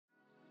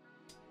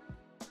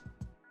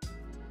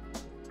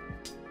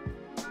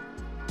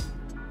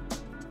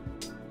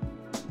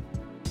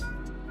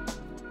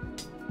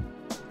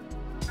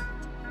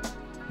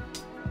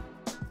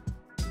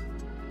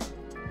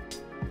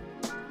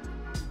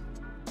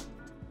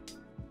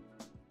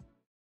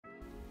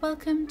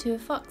Welcome to a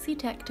Foxy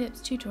Tech Tips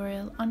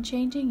tutorial on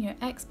changing your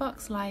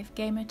Xbox Live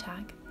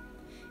GamerTag.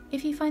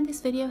 If you find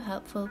this video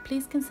helpful,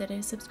 please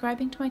consider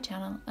subscribing to my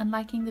channel and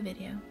liking the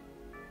video.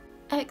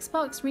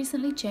 Xbox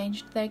recently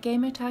changed their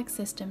GamerTag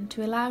system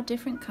to allow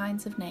different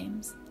kinds of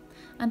names,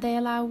 and they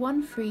allow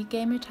one free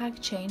GamerTag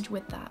change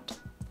with that.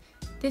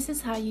 This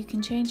is how you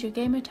can change your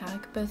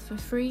GamerTag both for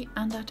free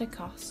and at a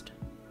cost.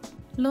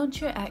 Launch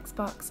your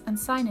Xbox and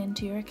sign in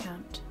to your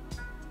account.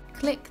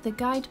 Click the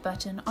Guide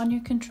button on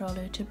your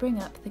controller to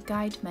bring up the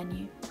Guide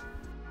menu.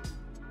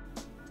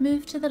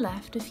 Move to the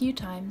left a few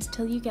times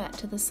till you get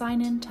to the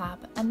Sign In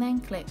tab and then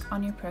click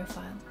on your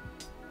profile.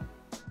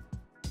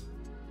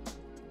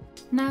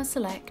 Now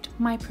select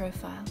My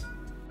Profile.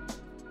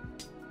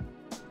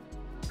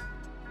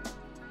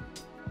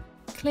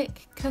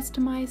 Click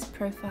Customize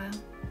Profile.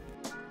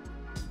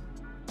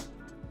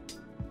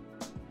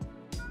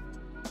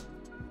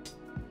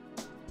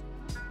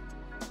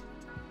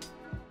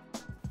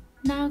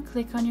 Now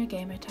click on your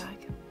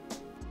GamerTag.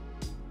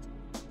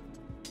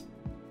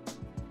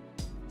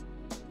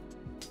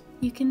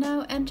 You can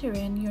now enter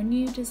in your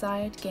new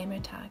desired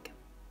GamerTag.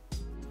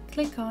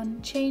 Click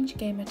on Change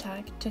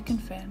GamerTag to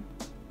confirm.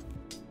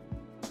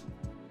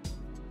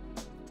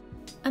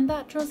 And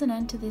that draws an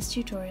end to this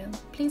tutorial.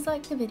 Please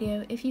like the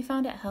video if you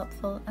found it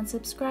helpful and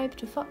subscribe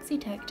to Foxy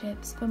Tech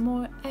Tips for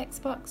more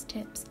Xbox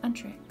tips and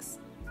tricks.